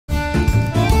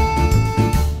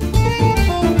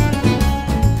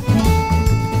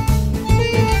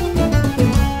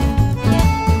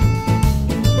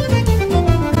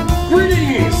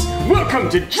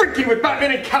to Drinking with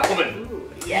Batman and Catwoman.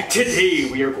 Ooh, yes. Today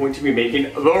we are going to be making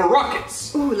the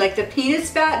rockets. Ooh, like the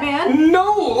penis Batman?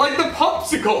 No, like the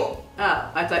popsicle.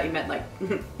 Oh, I thought you meant like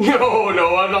No,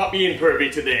 I'm not being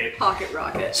pervy today. pocket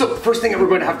rocket. So the first thing that we're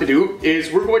going to have to do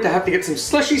is we're going to have to get some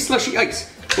slushy ice.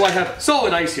 So I have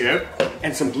solid ice here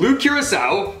and some blue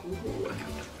curacao. Ooh.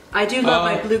 I do love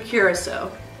my blue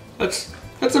curacao.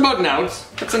 That's about an ounce.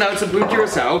 That's an ounce of blue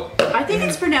curacao. I think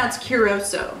it's pronounced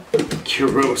curacao.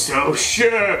 Curacao,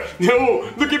 sure.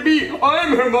 No, look at me.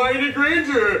 I'm Hermione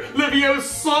Granger,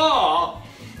 Leviosa.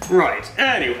 Right,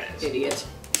 anyways. Idiot.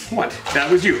 What? That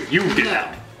was you. You did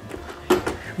that.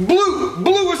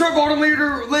 Blue is our bottom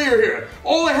layer here.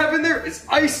 All I have in there is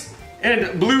ice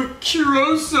and blue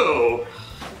curacao.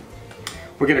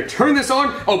 We're gonna turn this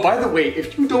on. Oh, by the way,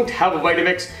 if you don't have a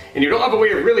Vitamix and you don't have a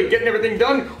way of really getting everything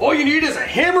done, all you need is a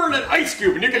hammer and an ice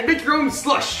cube and you can make your own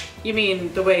slush. You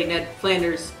mean the way Ned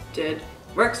Flanders did?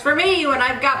 Works for me when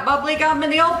I've got bubbly gum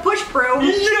and the old push broom.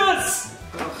 Yes!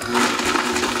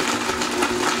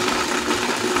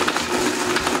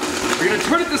 We're gonna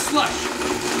turn it to slush.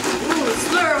 Ooh,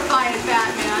 slurify it,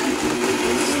 Batman.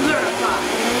 Slurify.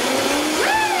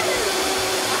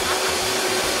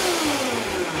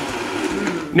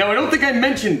 Now, I don't think I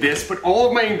mentioned this, but all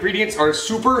of my ingredients are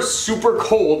super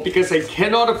cold because I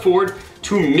cannot afford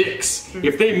to mix.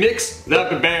 If they mix,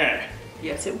 that'd be bad.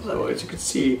 Yes, it So, would. as you can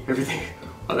see, everything.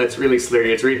 Oh, that's really slurry.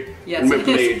 It's right Yes, in my it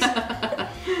is.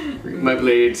 blades. My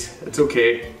blades. That's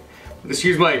okay. Just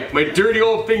use my dirty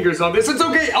old fingers on this. It's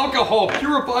okay. Alcohol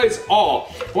purifies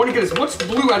all. I want to get as much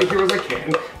blue out of here as I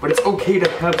can, but it's okay to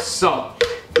have some.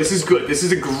 This is good. This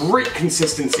is a great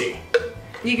consistency.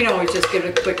 You can always just give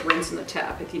it a quick rinse in the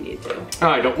tap if you need to.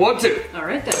 I don't want to. All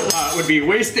right then. It would be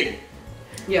wasting.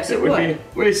 Yes, It would be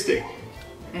wasting.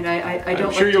 And I don't.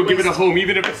 I'm sure like you'll to give it a waste, home,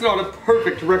 even if it's not a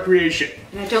perfect recreation.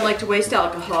 And I don't like to waste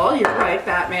alcohol. You're right,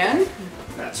 Batman.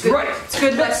 That's Good, right. It's a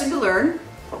good lesson to learn.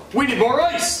 We need more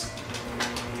ice.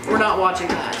 We're not watching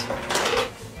that.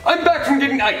 I'm back from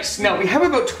getting ice. Now, we have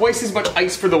about twice as much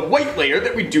ice for the white layer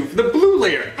that we do for the blue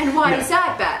layer. And why is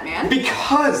that, Batman?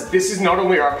 Because this is not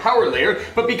only our power layer,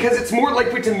 but because it's more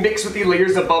likely to mix with the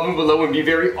layers above and below and be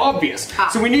very obvious.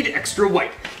 So we need extra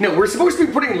white. Now, we're supposed to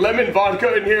be putting lemon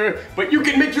vodka in here, but you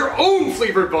can make your own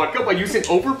flavored vodka by using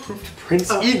overproofed Prince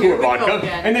Igor vodka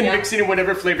and then mix it in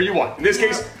whatever flavor you want. In this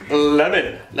case,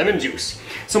 lemon juice.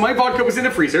 So my vodka was in the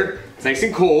freezer. It's nice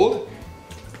and cold.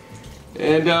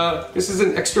 And this is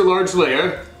an extra large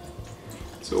layer.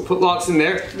 So we'll put lots in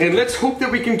there. And let's hope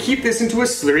that we can keep this into a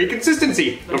slurry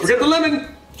consistency. Don't forget the lemon.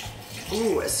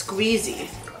 Ooh, a squeezy.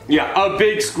 Yeah, a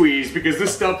big squeeze because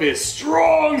this stuff is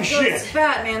strong shit.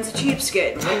 Batman's a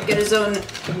cheapskate. He'll get his own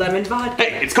lemon vodka.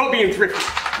 Hey, it's called being thrifty.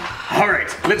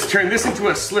 Alright, let's turn this into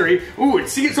a slurry. Ooh,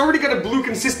 see, it's already got a blue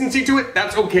consistency to it.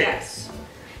 That's okay. Yes.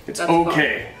 It's That's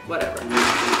okay. Fine. Whatever.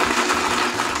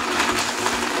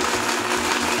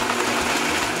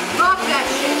 Rock that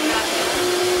shit,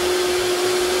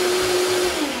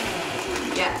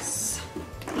 Batman. Yes.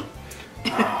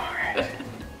 Alright.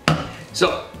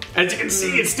 So, as you can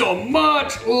see, it's still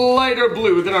much lighter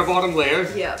blue than our bottom layer.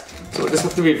 Yep. So we just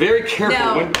have to be very careful.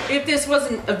 Now, if this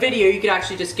wasn't a video, you could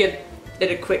actually just give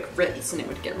it a quick rinse and it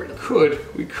would get rid of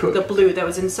We could. the blue that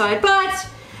was inside. But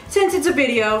since it's a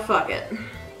video, fuck it.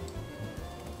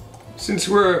 Since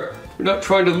we're not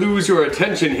trying to lose your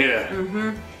attention here.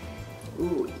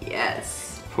 Ooh,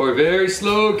 yes. Pour very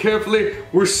slow, carefully.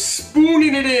 We're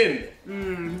spooning it in.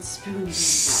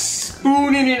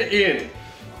 Spooning it in.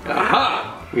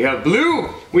 Aha! We have blue,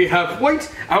 we have white.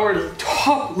 Our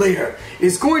top layer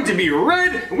is going to be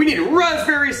red. We need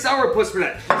raspberry sourpuss for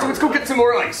that. So let's go get some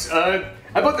more ice.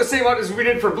 About the same amount as we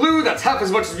did for blue. That's half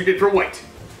as much as we did for white.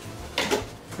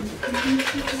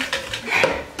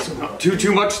 So not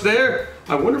too much there.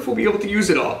 I wonder if we'll be able to use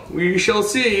it all. We shall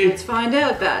see. Let's find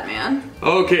out, Batman.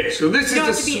 Okay, so this is You don't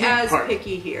the have to be sweet as part.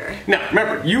 picky here. Now,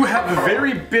 remember, you have a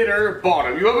very bitter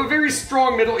bottom, you have a very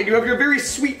strong middle, and you have your very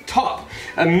sweet top.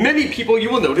 And many people, you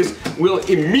will notice, will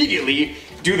immediately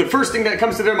do the first thing that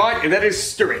comes to their mind, and that is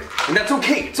stir it. And that's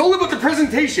okay. It's all about the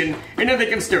presentation, and then they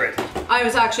can stir it. I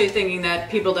was actually thinking that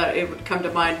people that it would come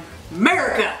to mind,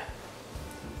 America!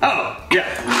 Oh,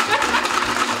 yeah.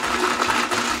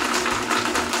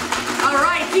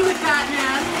 Alright, do it,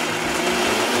 Batman!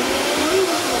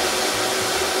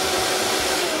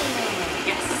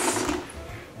 Yes.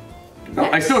 Oh,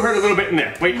 I still heard a little bit in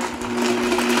there. Wait.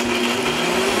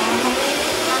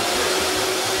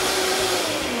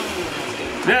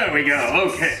 There we go,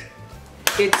 okay.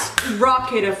 It's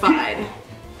rocketified.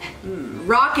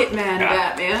 Rocket Man,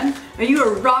 Batman. Are you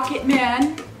a rocket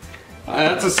man?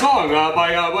 That's a song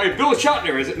by Bill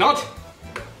Shatner, is it not?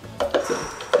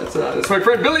 That's my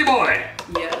friend Billy Boy.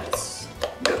 Yes.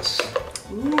 Yes.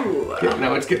 Ooh. Okay,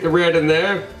 now let's get the red in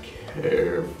there.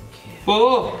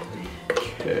 Careful.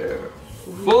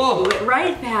 Careful. Do it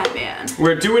right, Batman.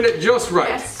 We're doing it just right.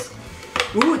 Yes.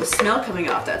 Ooh, the smell coming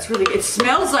off. That's really good. It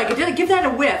smells like it. Give that a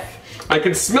whiff. I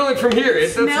can smell it from here.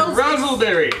 It's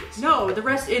razzleberry. No, the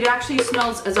rest, it actually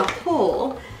smells as a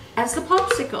whole as the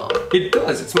popsicle. It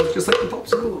does. It smells just like the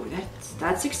popsicle. Ooh,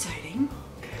 that's exciting.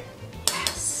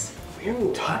 Yes.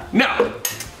 Ooh. Now,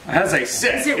 as I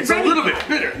said, it's ready? a little bit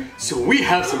bitter. So we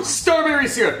have some strawberry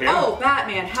syrup here. Oh,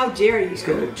 Batman, how dare you. Just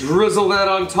gonna drizzle that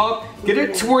on top. Get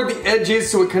it toward the edges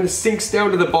so it kind of sinks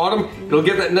down to the bottom. It'll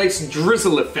get that nice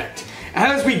drizzle effect.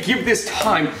 As we give this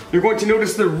time, you're going to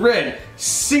notice the red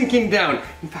sinking down.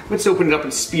 In fact, let's open it up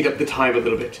and speed up the time a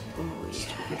little bit. Oh, yes.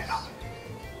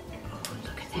 Oh,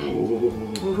 look at that.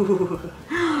 Ooh.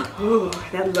 Ooh,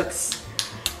 that looks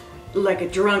like a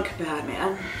drunk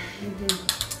Batman.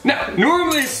 Now,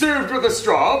 normally served with a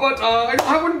straw, but I don't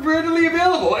have one readily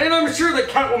available, and I'm sure that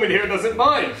Catwoman here doesn't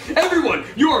mind. Everyone,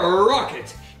 your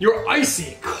rocket, your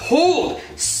icy, cold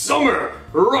summer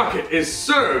rocket is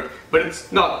served, but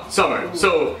it's not summer,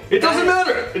 so it doesn't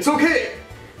matter. It's okay.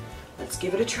 Let's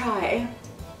give it a try.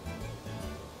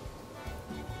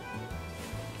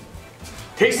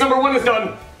 Taste number 1 is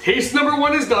done. Taste number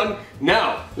 1 is done.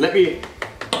 Now,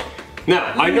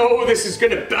 I know this is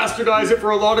gonna bastardize it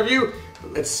for a lot of you.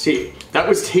 But let's see. That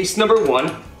was taste number 1.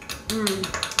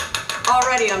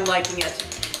 Already I'm liking it.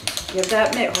 Give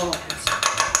that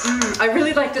I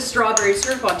really like the strawberry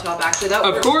syrup on top, actually.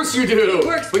 Of course you do. It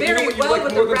works but very you know what you well like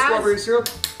with more the than strawberry syrup?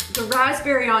 The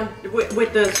raspberry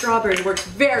with the strawberry works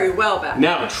very well back.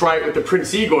 Now try it with the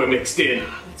Prince Igor mixed in.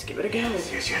 Let's give it a go.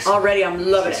 Yes, yes. Already I'm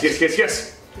loving it.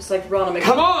 Yes. Just like Ronald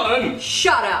McDonald. Come on!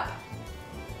 Shut up.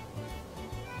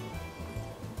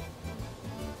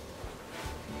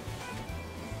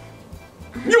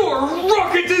 Your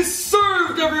rocket is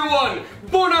served, everyone!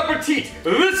 Bon appetit!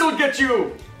 This'll get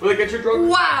you! Will it get you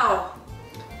drunk? Wow!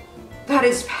 That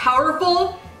is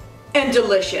powerful and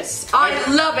delicious. I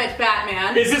love it,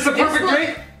 Batman. Is this a perfect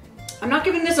drink? I'm not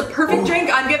giving this a perfect drink,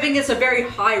 I'm giving this a very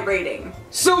high rating.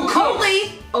 So close!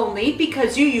 Only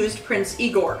because you used Prince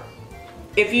Igor.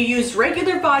 If you used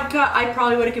regular vodka, I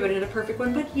probably would have given it a perfect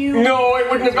one, but you... No, I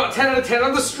wouldn't have got 10 out of 10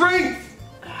 on the strength!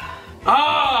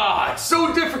 It's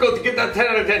so difficult to get that 10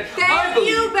 out of 10. Thank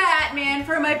you, Batman,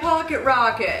 for my pocket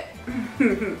rocket.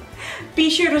 Be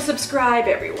sure to subscribe,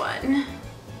 everyone.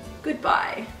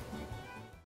 Goodbye.